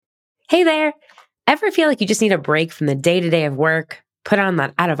Hey there. Ever feel like you just need a break from the day-to-day of work, put on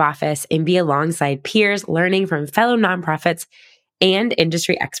that out of office, and be alongside peers learning from fellow nonprofits and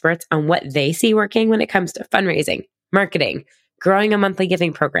industry experts on what they see working when it comes to fundraising, marketing, growing a monthly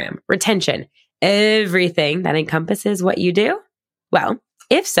giving program, retention, everything that encompasses what you do? Well,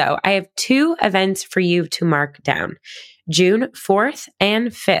 if so, I have two events for you to mark down. June 4th and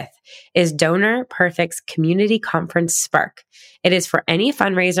 5th is Donor Perfect's Community Conference Spark. It is for any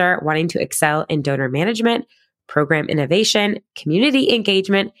fundraiser wanting to excel in donor management, program innovation, community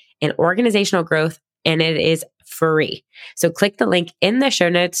engagement, and organizational growth, and it is free. So click the link in the show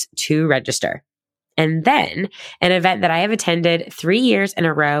notes to register. And then an event that I have attended 3 years in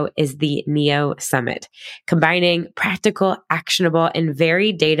a row is the NEO Summit, combining practical, actionable, and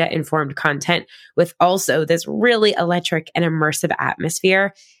very data-informed content with also this really electric and immersive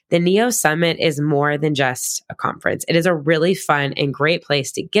atmosphere. The NEO Summit is more than just a conference. It is a really fun and great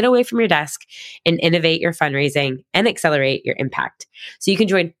place to get away from your desk and innovate your fundraising and accelerate your impact. So you can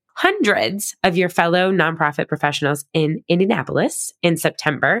join hundreds of your fellow nonprofit professionals in Indianapolis in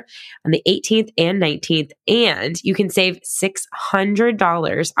September on the 18th and 19th, and you can save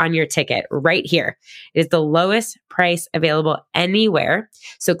 $600 on your ticket right here. It is the lowest price available anywhere.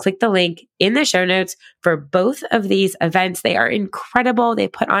 So click the link in the show notes for both of these events. They are incredible. They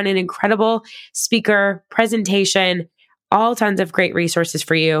put on an incredible speaker presentation, all tons of great resources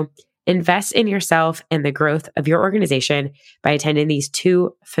for you. Invest in yourself and the growth of your organization by attending these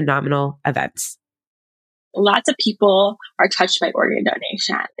two phenomenal events. Lots of people are touched by organ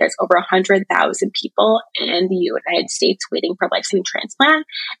donation. There's over 100,000 people in the United States waiting for life-saving transplant.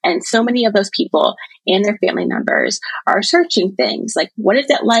 And so many of those people and their family members are searching things like, what is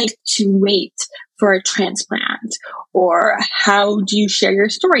it like to wait for a transplant? Or how do you share your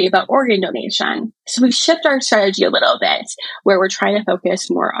story about organ donation? So we shift our strategy a little bit where we're trying to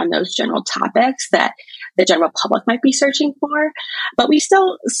focus more on those general topics that the general public might be searching for, but we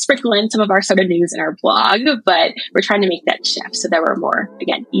still sprinkle in some of our SOTA news in our blog, but we're trying to make that shift so that we're more,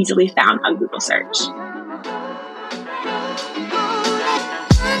 again, easily found on Google search.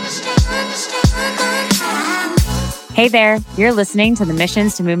 Hey there, you're listening to the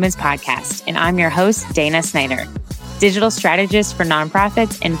Missions to Movements podcast, and I'm your host, Dana Snyder, digital strategist for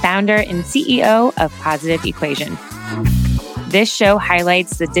nonprofits and founder and CEO of Positive Equation. This show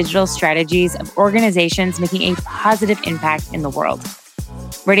highlights the digital strategies of organizations making a positive impact in the world.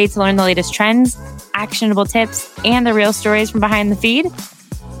 Ready to learn the latest trends, actionable tips, and the real stories from behind the feed?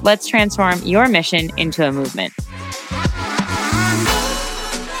 Let's transform your mission into a movement.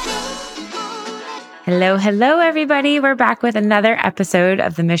 Hello, everybody. We're back with another episode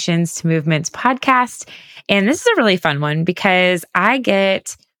of the Missions to Movements podcast. And this is a really fun one because I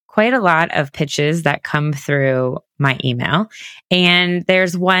get quite a lot of pitches that come through my email. And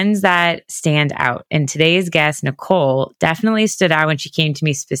there's ones that stand out. And today's guest, Nicole, definitely stood out when she came to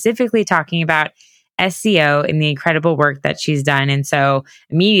me specifically talking about SEO and the incredible work that she's done. And so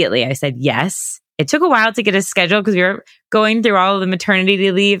immediately I said yes. It took a while to get a schedule because we were going through all of the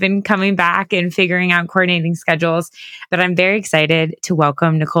maternity leave and coming back and figuring out coordinating schedules. But I'm very excited to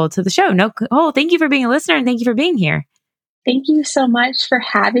welcome Nicole to the show. Nicole, thank you for being a listener and thank you for being here. Thank you so much for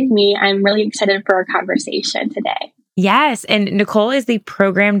having me. I'm really excited for our conversation today. Yes. And Nicole is the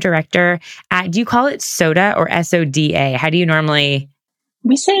program director at, do you call it SOTA or SODA? How do you normally?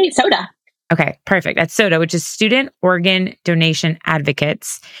 We say SOTA. Okay, perfect. That's SOTA, which is Student Organ Donation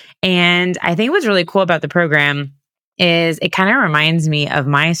Advocates. And I think what's really cool about the program is it kind of reminds me of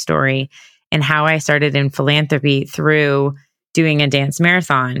my story and how I started in philanthropy through doing a dance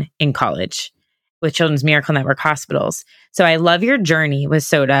marathon in college with Children's Miracle Network hospitals. So I love your journey with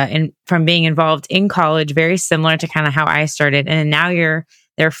SOTA and from being involved in college, very similar to kind of how I started. And now you're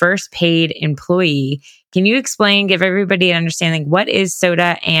their first paid employee. Can you explain, give everybody an understanding, what is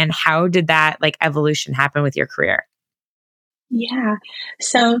SOTA and how did that evolution happen with your career? Yeah.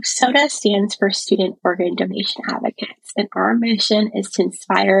 So SOTA stands for Student Organ Donation Advocates. And our mission is to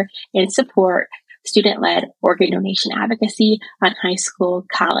inspire and support student-led organ donation advocacy on high school,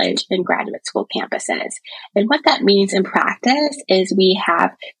 college, and graduate school campuses. And what that means in practice is we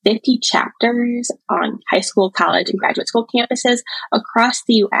have 50 chapters on high school, college, and graduate school campuses across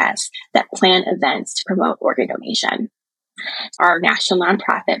the U.S. that plan events to promote organ donation. Our national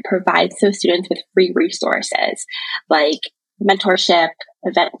nonprofit provides those students with free resources like mentorship,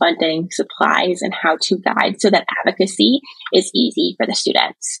 event funding, supplies, and how-to guides so that advocacy is easy for the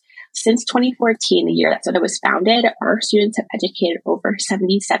students. Since 2014, the year that SODA was founded, our students have educated over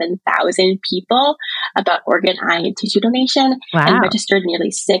 77,000 people about organ, eye, and tissue donation and Wow. registered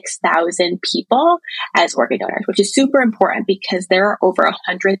nearly 6,000 people as organ donors, which is super important because there are over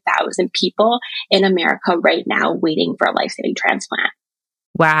 100,000 people in America right now waiting for a life-saving transplant.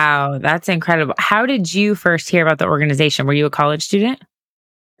 Wow, that's incredible. How did you first hear about the organization? Were you a college student?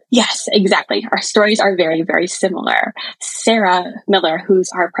 Yes, exactly. Our stories are very, very similar. Sarah Miller, who's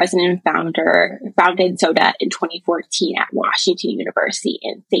our president and founder, founded SODA in 2014 at Washington University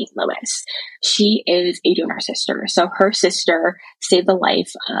in St. Louis. She is a donor sister. So her sister saved the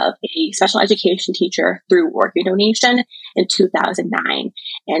life of a special education teacher through organ donation in 2009.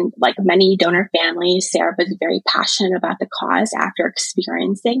 And like many donor families, Sarah was very passionate about the cause after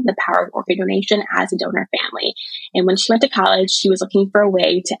experiencing the power of organ donation as a donor family. And when she went to college, she was looking for a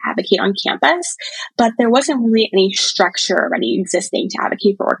way to advocate on campus, but there wasn't really any structure already existing to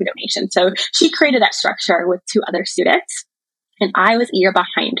advocate for organ donation. So she created that structure with two other students. And I was a year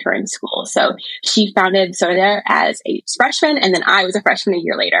behind her in school. So she founded SODA as a freshman, and then I was a freshman a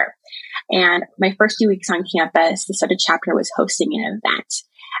year later. And my first few weeks on campus, the SODA chapter was hosting an event.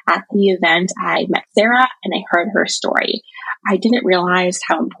 At the event, I met Sarah and I heard her story. I didn't realize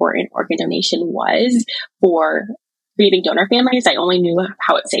how important organ donation was for creating donor families. I only knew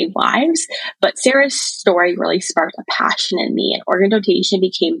how it saved lives, but Sarah's story really sparked a passion in me, and organ donation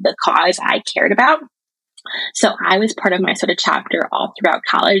became the cause I cared about. So I was part of my SODA chapter all throughout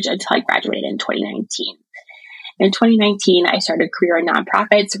college until I graduated in 2019. In 2019, I started a career in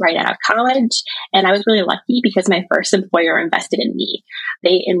nonprofits right out of college, and I was really lucky because my first employer invested in me.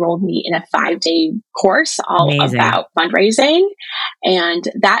 They enrolled me in a 5-day course all Amazing. about fundraising, and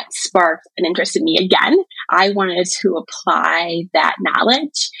that sparked an interest in me again. I wanted to apply that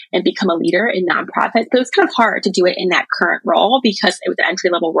knowledge and become a leader in nonprofits, but it was kind of hard to do it in that current role because it was an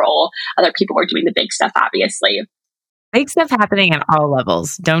entry-level role. Other people were doing the big stuff, obviously. Big stuff happening at all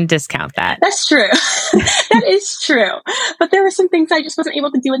levels. Don't discount that. That's true. That is true. But there were some things I just wasn't able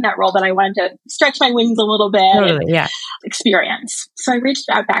to do in that role that I wanted to stretch my wings a little bit Totally, yeah. experience. So I reached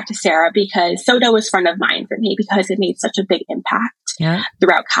out back to Sarah because SODA was front of mind for me because it made such a big impact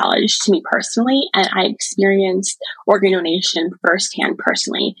throughout college to me personally. And I experienced organ donation firsthand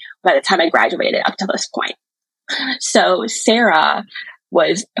personally by the time I graduated up to this point. So Sarah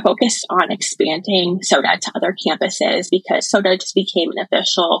was focused on expanding SODA to other campuses because SODA just became an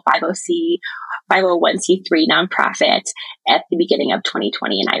official 501c3 nonprofit at the beginning of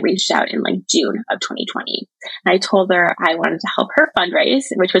 2020. And I reached out in like June of 2020. And I told her I wanted to help her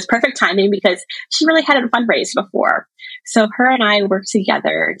fundraise, which was perfect timing because she really hadn't fundraised before. So her and I worked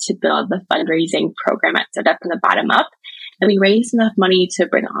together to build the fundraising program at SODA from the bottom up. And we raised enough money to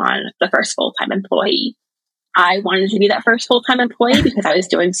bring on the first full-time employee. I wanted to be that first full-time employee because I was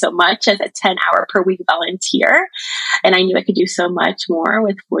doing so much as a 10-hour per week volunteer. And I knew I could do so much more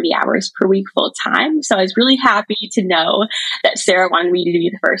with 40 hours per week full-time. So I was really happy to know that Sarah wanted me to be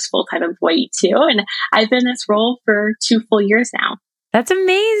the first full-time employee too. And I've been in this role for 2 full years now. That's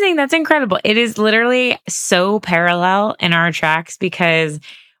amazing. That's incredible. It is literally so parallel in our tracks because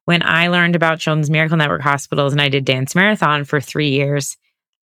when I learned about Children's Miracle Network hospitals and I did Dance Marathon for 3 years,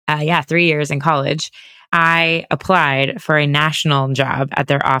 3 years in college, I applied for a national job at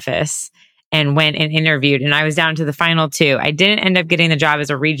their office and went and interviewed, and I was down to the final 2. I didn't end up getting the job as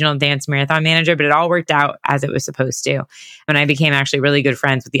a regional dance marathon manager, but it all worked out as it was supposed to. And I became actually really good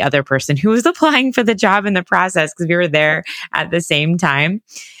friends with the other person who was applying for the job in the process because we were there at the same time,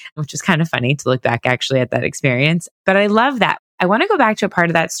 which was kind of funny to look back actually at that experience. But I love that. I want to go back to a part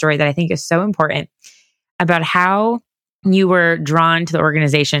of that story that I think is so important about how you were drawn to the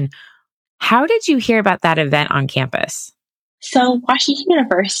organization. How did you hear about that event on campus? So Washington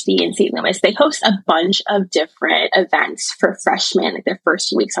University in St. Louis, they host a bunch of different events for freshmen, like their first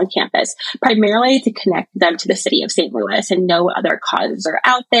few weeks on campus, primarily to connect them to the city of St. Louis and know what other causes are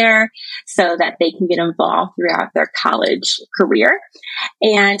out there so that they can get involved throughout their college career.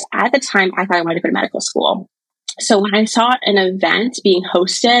 And at the time, I thought I wanted to go to medical school. So when I saw an event being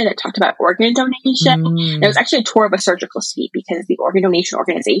hosted that talked about organ donation, it was actually a tour of a surgical suite because the organ donation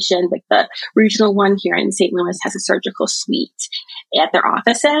organization, like the regional one here in St. Louis, has a surgical suite at their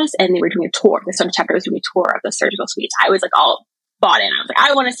offices, and they were doing a tour. The SODA chapter was doing a tour of the surgical suites. I was like all bought in. I was like,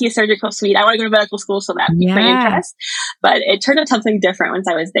 I want to see a surgical suite. I want to go to medical school, so that piqued my interest. But it turned out something different once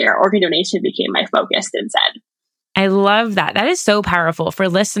I was there. Organ donation became my focus instead. I love that. That is so powerful for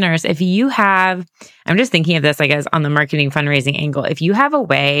listeners. If you have, I'm just thinking of this, I guess, on the marketing fundraising angle. If you have a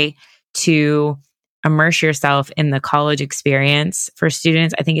way to immerse yourself in the college experience for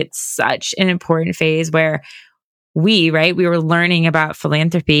students, I think it's such an important phase where right? We were learning about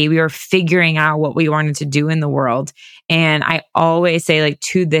philanthropy. We were figuring out what we wanted to do in the world. And I always say, like,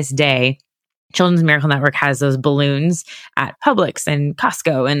 to this day, Children's Miracle Network has those balloons at Publix and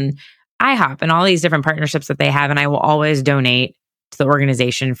Costco and IHOP and all these different partnerships that they have. And I will always donate to the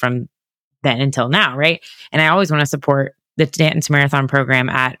organization from then until now, right? And I always want to support the Dance Marathon program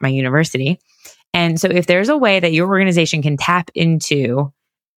at my university. And so if there's a way that your organization can tap into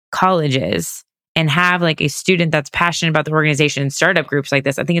colleges and have like a student that's passionate about the organization and startup groups like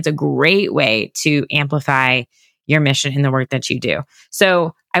this, I think it's a great way to amplify your mission in the work that you do.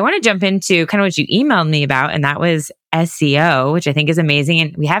 So I want to jump into kind of what you emailed me about, and that was SEO, which I think is amazing.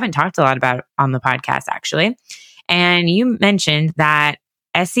 And we haven't talked a lot about it on the podcast, actually. And you mentioned that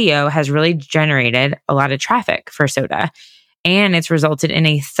SEO has really generated a lot of traffic for Soda, and it's resulted in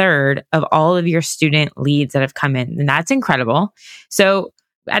a third of all of your student leads that have come in. And that's incredible. So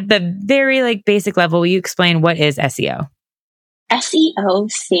at the very like basic level, will you explain what is SEO?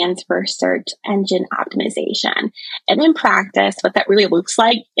 SEO stands for search engine optimization. And in practice, what that really looks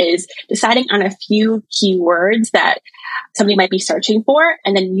like is deciding on a few keywords that somebody might be searching for,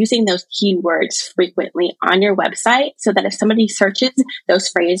 and then using those keywords frequently on your website so that if somebody searches those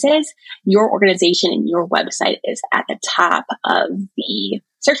phrases, your organization and your website is at the top of the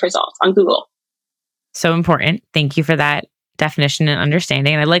search results on Google. So important. Thank you for that definition and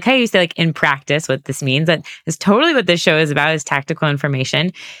understanding. And I like how you say, like, in practice, what this means. That is totally what this show is about, is tactical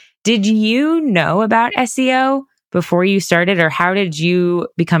information. Did you know about SEO before you started, or how did you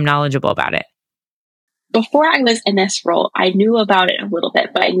become knowledgeable about it? Before I was in this role, I knew about it a little bit,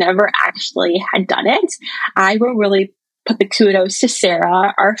 but I never actually had done it. I will really put the kudos to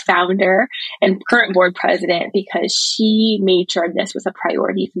Sarah, our founder and current board president, because she made sure this was a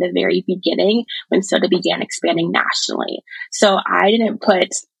priority from the very beginning when Soda began expanding nationally. So I didn't put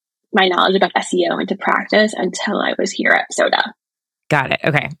my knowledge about SEO into practice until I was here at Soda. Got it.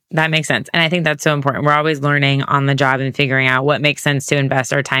 Okay. That makes sense. And I think that's so important. We're always learning on the job and figuring out what makes sense to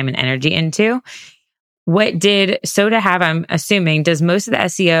invest our time and energy into. What did Soda have? I'm assuming, does most of the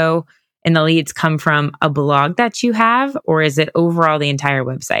SEO and the leads come from a blog that you have, or is it overall the entire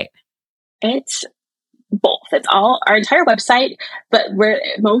website? It's both. It's all our entire website, but where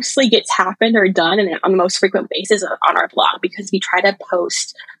it mostly gets happened or done and on the most frequent basis on our blog, because we try to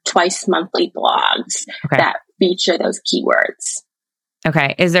post twice monthly blogs that feature those keywords.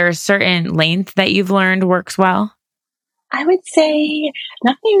 Okay. Is there a certain length that you've learned works well? I would say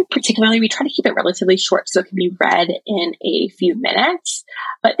nothing particularly. We try to keep it relatively short so it can be read in a few minutes,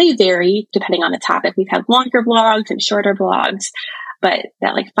 but they vary depending on the topic. We've had longer blogs and shorter blogs, but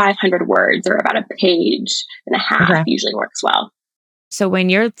that like 500 words or about a page and a half usually works well. So when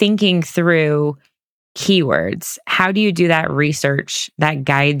you're thinking through keywords, how do you do that research that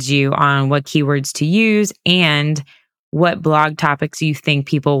guides you on what keywords to use and what blog topics you think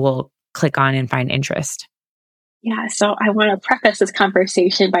people will click on and find interest? Yeah, so I want to preface this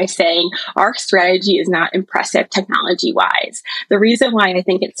conversation by saying our strategy is not impressive technology-wise. The reason why I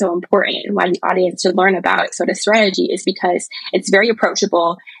think it's so important and why the audience should learn about Soda strategy is because it's very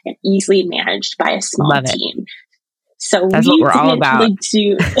approachable and easily managed by a small team. So that's what we're all about.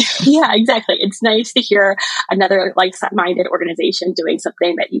 Yeah, exactly. It's nice to hear another like-minded organization doing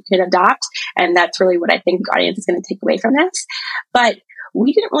something that you can adopt. And that's really what I think the audience is going to take away from this. But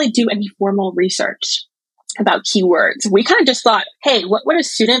we didn't really do any formal research about keywords. We kind of just thought, hey, what would a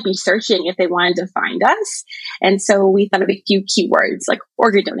student be searching if they wanted to find us? And so we thought of a few keywords like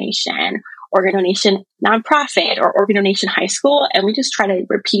organ donation nonprofit, or organ donation high school. And we just try to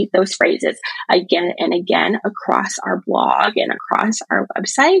repeat those phrases again and again across our blog and across our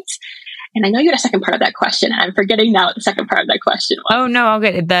websites. And I know you had a second part of that question, and I'm forgetting now what the second part of that question was. Oh, no, I'll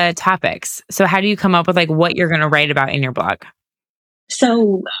get the topics. So how do you come up with like what you're going to write about in your blog?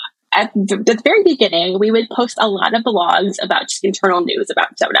 So at the very beginning, we would post a lot of blogs about just internal news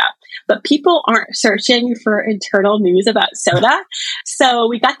about Soda, but people aren't searching for internal news about Soda. So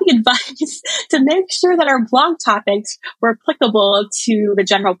we got the advice to make sure that our blog topics were applicable to the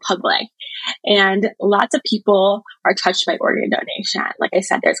general public. And lots of people are touched by organ donation. Like I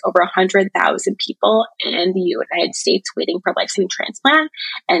said, there's over 100,000 people in the United States waiting for life-saving transplant.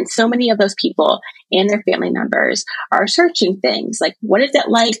 And so many of those people and their family members are searching things like, what is it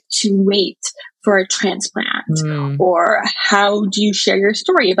like to wait for a transplant? Or how do you share your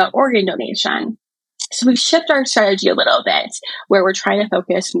story about organ donation? So we've shifted our strategy a little bit, where we're trying to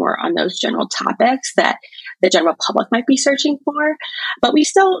focus more on those general topics that the general public might be searching for. But we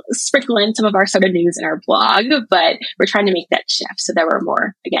still sprinkle in some of our Soda news in our blog, but we're trying to make that shift so that we're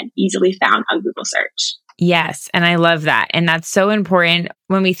more, again, easily found on Google search. Yes. And I love that. And that's so important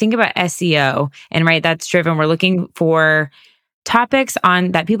when we think about SEO and that's driven. We're looking for topics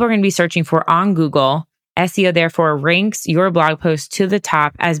on that people are going to be searching for on Google. SEO therefore ranks your blog post to the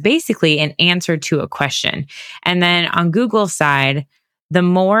top as basically an answer to a question. And then on Google's side, the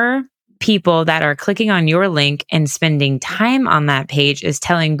more people that are clicking on your link and spending time on that page is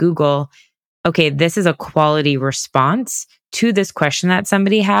telling Google, okay, this is a quality response to this question that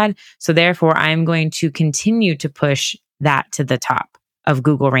somebody had. So therefore, I'm going to continue to push that to the top of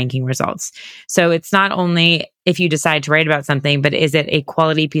Google ranking results. So it's not only if you decide to write about something, but is it a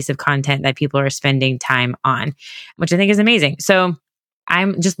quality piece of content that people are spending time on, which I think is amazing. So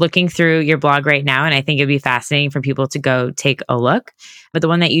I'm just looking through your blog right now, and I think it'd be fascinating for people to go take a look. But the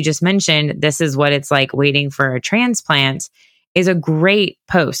one that you just mentioned, this is what it's like waiting for a transplant, is a great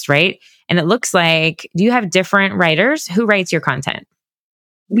post, right? And it looks like, do you have different writers? Who writes your content?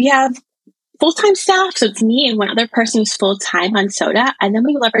 We have full-time staff, so it's me and one other person who's full-time on Soda, and then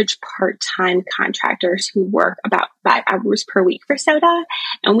we leverage part-time contractors who work about 5 hours per week for Soda,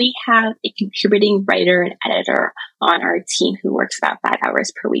 and we have a contributing writer and editor on our team who works about 5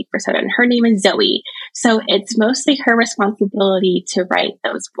 hours per week for Soda, and her name is Zoe. So it's mostly her responsibility to write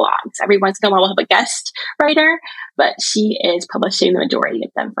those blogs. Every once in a while we'll have a guest writer, but she is publishing the majority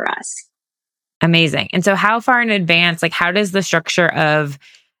of them for us. Amazing. And so how far in advance, how does the structure of,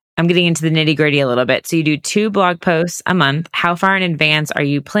 I'm getting into the nitty gritty a little bit. So you do 2 blog posts a month. How far in advance are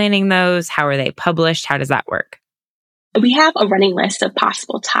you planning those? How are they published? How does that work? We have a running list of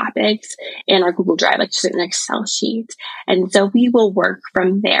possible topics in our Google Drive, just an Excel sheet. And so we will work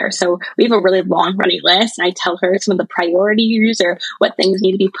from there. So we have a really long running list, and I tell her some of the priorities or what things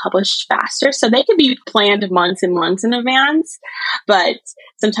need to be published faster. So they can be planned months and months in advance. But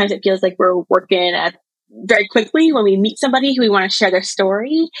sometimes it feels like we're working very quickly when we meet somebody who we want to share their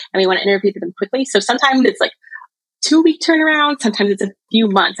story and we want to interview them quickly. So sometimes it's 2-week turnaround. Sometimes it's a few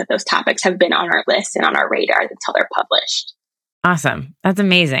months that those topics have been on our list and on our radar until they're published. Awesome. That's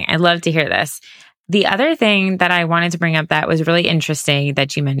amazing. I'd love to hear this. The other thing that I wanted to bring up that was really interesting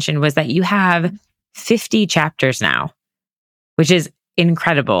that you mentioned was that you have 50 chapters now, which is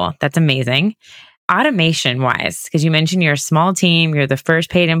incredible. That's amazing. Automation wise, because you mentioned you're a small team, you're the first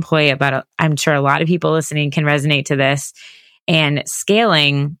paid employee, I'm sure a lot of people listening can resonate to this, and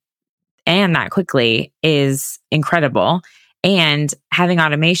scaling and that quickly is incredible. And having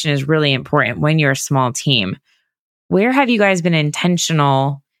automation is really important when you're a small team. Where have you guys been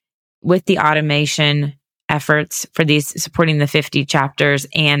intentional with the automation efforts for these, supporting the 50 chapters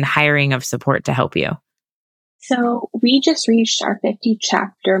and hiring of support to help you? So we just reached our 50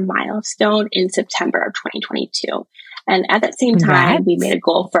 chapter milestone in September of 2022. And at that same time, we made a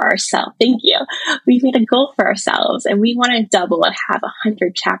goal for ourselves. Thank you. We made a goal for ourselves, and we want to double and have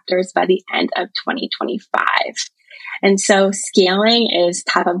 100 chapters by the end of 2025. And so scaling is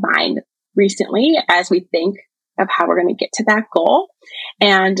top of mind recently as we think of how we're going to get to that goal.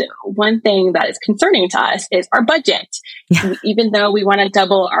 And one thing that is concerning to us is our budget. Yeah. Even though we want to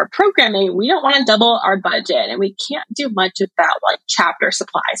double our programming, we don't want to double our budget. And we can't do much about chapter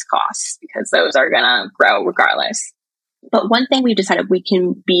supplies costs because those are going to grow regardless. But one thing we've decided we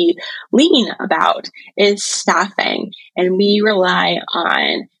can be lean about is staffing. And we rely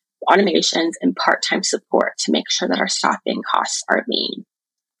on automations and part-time support to make sure that our staffing costs are lean.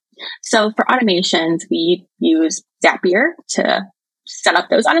 So for automations, we use Zapier to set up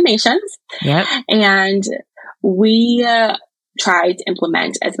those automations. Yep. And we try to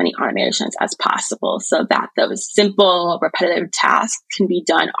implement as many automations as possible so that those simple, repetitive tasks can be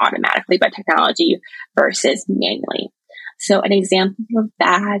done automatically by technology versus manually. So an example of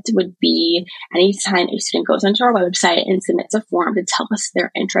that would be anytime a student goes onto our website and submits a form to tell us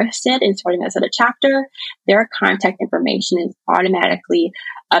they're interested in starting us at a chapter, their contact information is automatically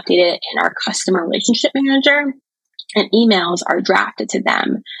updated in our customer relationship manager, and emails are drafted to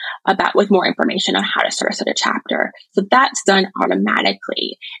them with more information on how to start us at a chapter. So that's done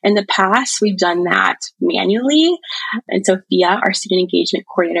automatically. In the past, we've done that manually. And Sophia, our student engagement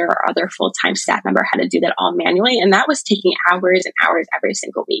coordinator, or other full-time staff member, had to do that all manually. And that was taking hours and hours every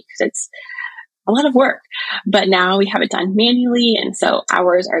single week because it's a lot of work. But now we have it done manually. And so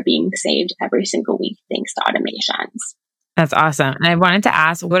hours are being saved every single week thanks to automations. That's awesome. And I wanted to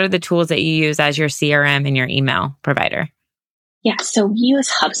ask, what are the tools that you use as your CRM and your email provider? Yeah, so we use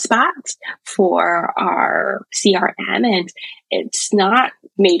HubSpot for our CRM, and it's not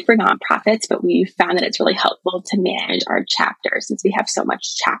made for nonprofits, but we found that it's really helpful to manage our chapters since we have so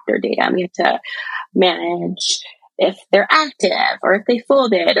much chapter data. And we have to manage if they're active or if they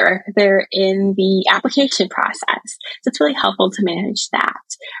folded or if they're in the application process. So it's really helpful to manage that.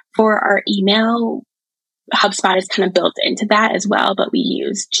 For our email, HubSpot is kind of built into that as well, but we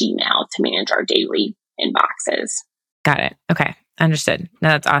use Gmail to manage our daily inboxes. Got it. Okay. Understood. No,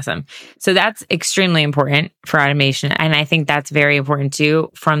 that's awesome. So that's extremely important for automation. And I think that's very important too,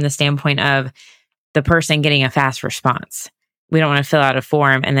 from the standpoint of the person getting a fast response. We don't want to fill out a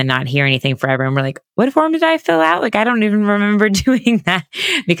form and then not hear anything forever. And we're like, what form did I fill out? Like, I don't even remember doing that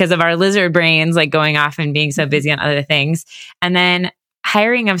because of our lizard brains, like going off and being so busy on other things. And then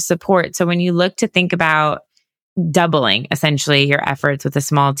hiring of support. So when you look to think about doubling essentially your efforts with a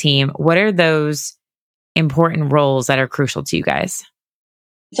small team, what are those important roles that are crucial to you guys?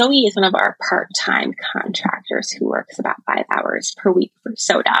 Zoe is one of our part-time contractors who works about 5 hours per week for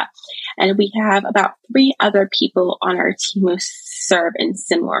Soda. And we have about 3 other people on our team who serve in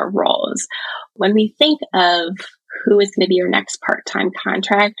similar roles. When we think of who is going to be your next part-time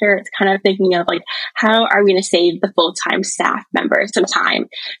contractor, it's kind of thinking of like, how are we going to save the full-time staff members some time?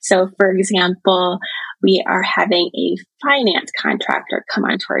 So for example, we are having a finance contractor come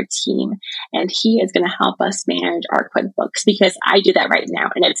onto our team, and he is going to help us manage our QuickBooks because I do that right now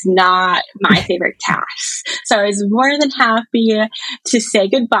and it's not my favorite task. So I was more than happy to say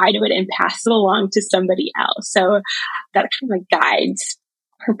goodbye to it and pass it along to somebody else. So that kind of like guides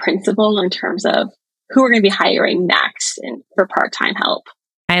her principal in terms of who we're going to be hiring next and for part-time help.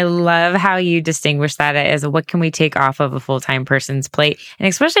 I love how you distinguish that as what can we take off of a full-time person's plate? And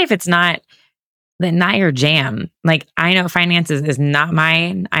especially if it's not your jam. Like, I know finances is not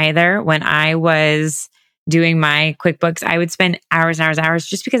mine either. When I was doing my QuickBooks, I would spend hours and hours and hours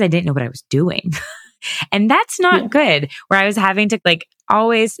just because I didn't know what I was doing. And that's not good, where I was having to like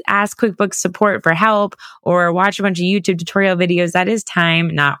always ask QuickBooks support for help or watch a bunch of YouTube tutorial videos. That is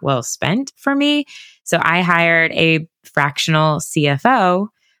time not well spent for me. So I hired a fractional CFO,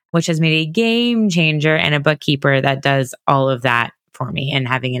 which has made a game changer, and a bookkeeper that does all of that for me, and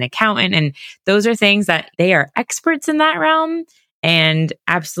having an accountant. And those are things that they are experts in that realm and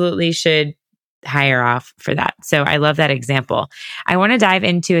absolutely should hire off for that. So I love that example. I want to dive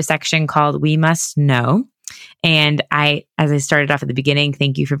into a section called We Must Know. And as I started off at the beginning,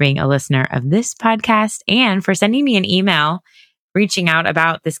 thank you for being a listener of this podcast and for sending me an email reaching out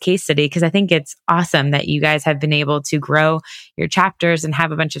about this case study, because I think it's awesome that you guys have been able to grow your chapters and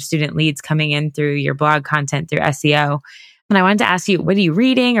have a bunch of student leads coming in through your blog content through SEO. And I wanted to ask you, what are you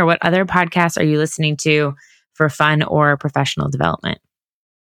reading or what other podcasts are you listening to for fun or professional development?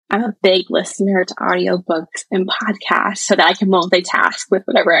 I'm a big listener to audiobooks and podcasts so that I can multitask with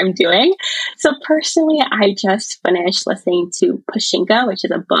whatever I'm doing. So personally, I just finished listening to Pushinga, which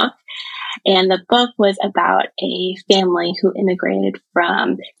is a book. And the book was about a family who immigrated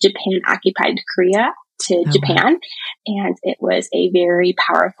from Japan-occupied Korea to Japan. And it was a very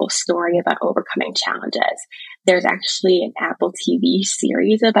powerful story about overcoming challenges. There's actually an Apple TV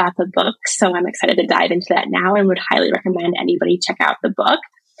series about the book. So I'm excited to dive into that now and would highly recommend anybody check out the book.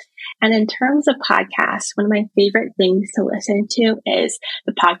 And in terms of podcasts, one of my favorite things to listen to is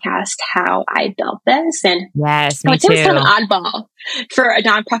the podcast, How I Built This. And yes, me too. It's kind of an oddball for a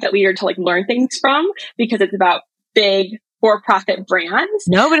nonprofit leader to like learn things from, because it's about big for-profit brands.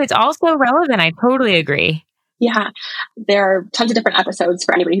 No, but it's also relevant. I totally agree. Yeah. There are tons of different episodes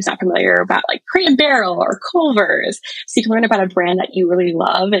for anybody who's not familiar about like Crate & Barrel or Culver's. So you can learn about a brand that you really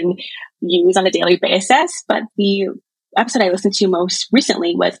love and use on a daily basis. But the episode I listened to most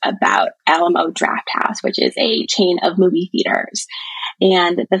recently was about Alamo Drafthouse, which is a chain of movie theaters.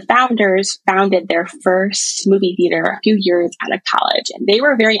 And the founders founded their first movie theater a few years out of college. And they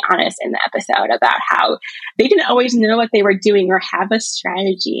were very honest in the episode about how they didn't always know what they were doing or have a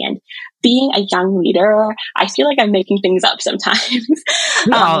strategy. And being a young leader, I feel like I'm making things up sometimes.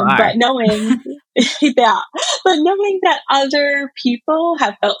 But knowing that other people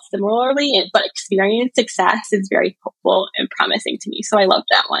have felt similarly but experienced success is very hopeful and promising to me. So I love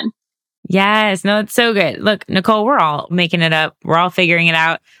that one. Yes. No, it's so good. Look, Nicole, we're all making it up. We're all figuring it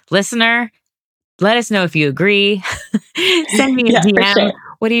out. Listener, let us know if you agree. Send me a DM. Sure.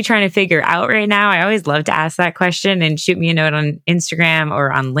 What are you trying to figure out right now? I always love to ask that question, and shoot me a note on Instagram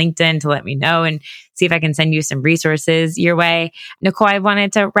or on LinkedIn to let me know and see if I can send you some resources your way. Nicole, I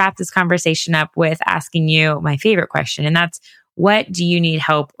wanted to wrap this conversation up with asking you my favorite question, and that's, what do you need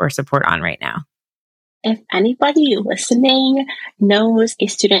help or support on right now? If anybody listening knows a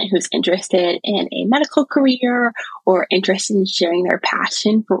student who's interested in a medical career or interested in sharing their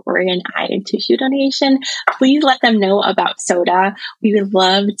passion for organ, eye, and tissue donation, please let them know about SODA. We would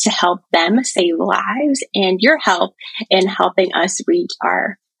love to help them save lives, and your help in helping us reach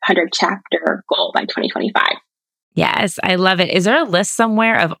our 100 chapter goal by 2025. Yes, I love it. Is there a list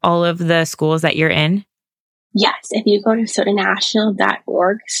somewhere of all of the schools that you're in? Yes, if you go to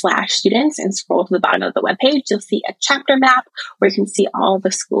sodanational.org/students and scroll to the bottom of the webpage, you'll see a chapter map where you can see all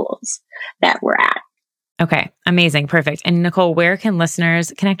the schools that we're at. Okay, amazing, perfect. And Nicole, where can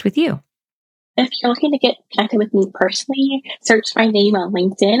listeners connect with you? If you're looking to get connected with me personally, search my name on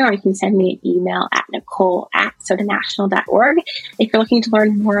LinkedIn, or you can send me an email at nicole@sodanational.org. If you're looking to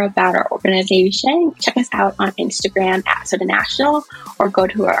learn more about our organization, check us out on Instagram @sodanational, or go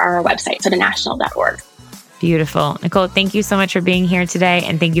to our website, sodanational.org. Beautiful. Nicole, thank you so much for being here today.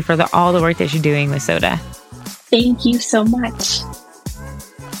 And thank you for all the work that you're doing with Soda. Thank you so much.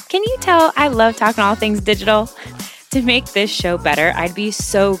 Can you tell I love talking all things digital? To make this show better, I'd be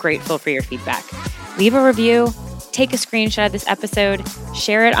so grateful for your feedback. Leave a review, take a screenshot of this episode,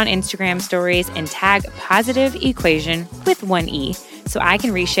 share it on Instagram stories, and tag Positive Equation with 1 E so I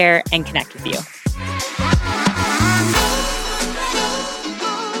can reshare and connect with you.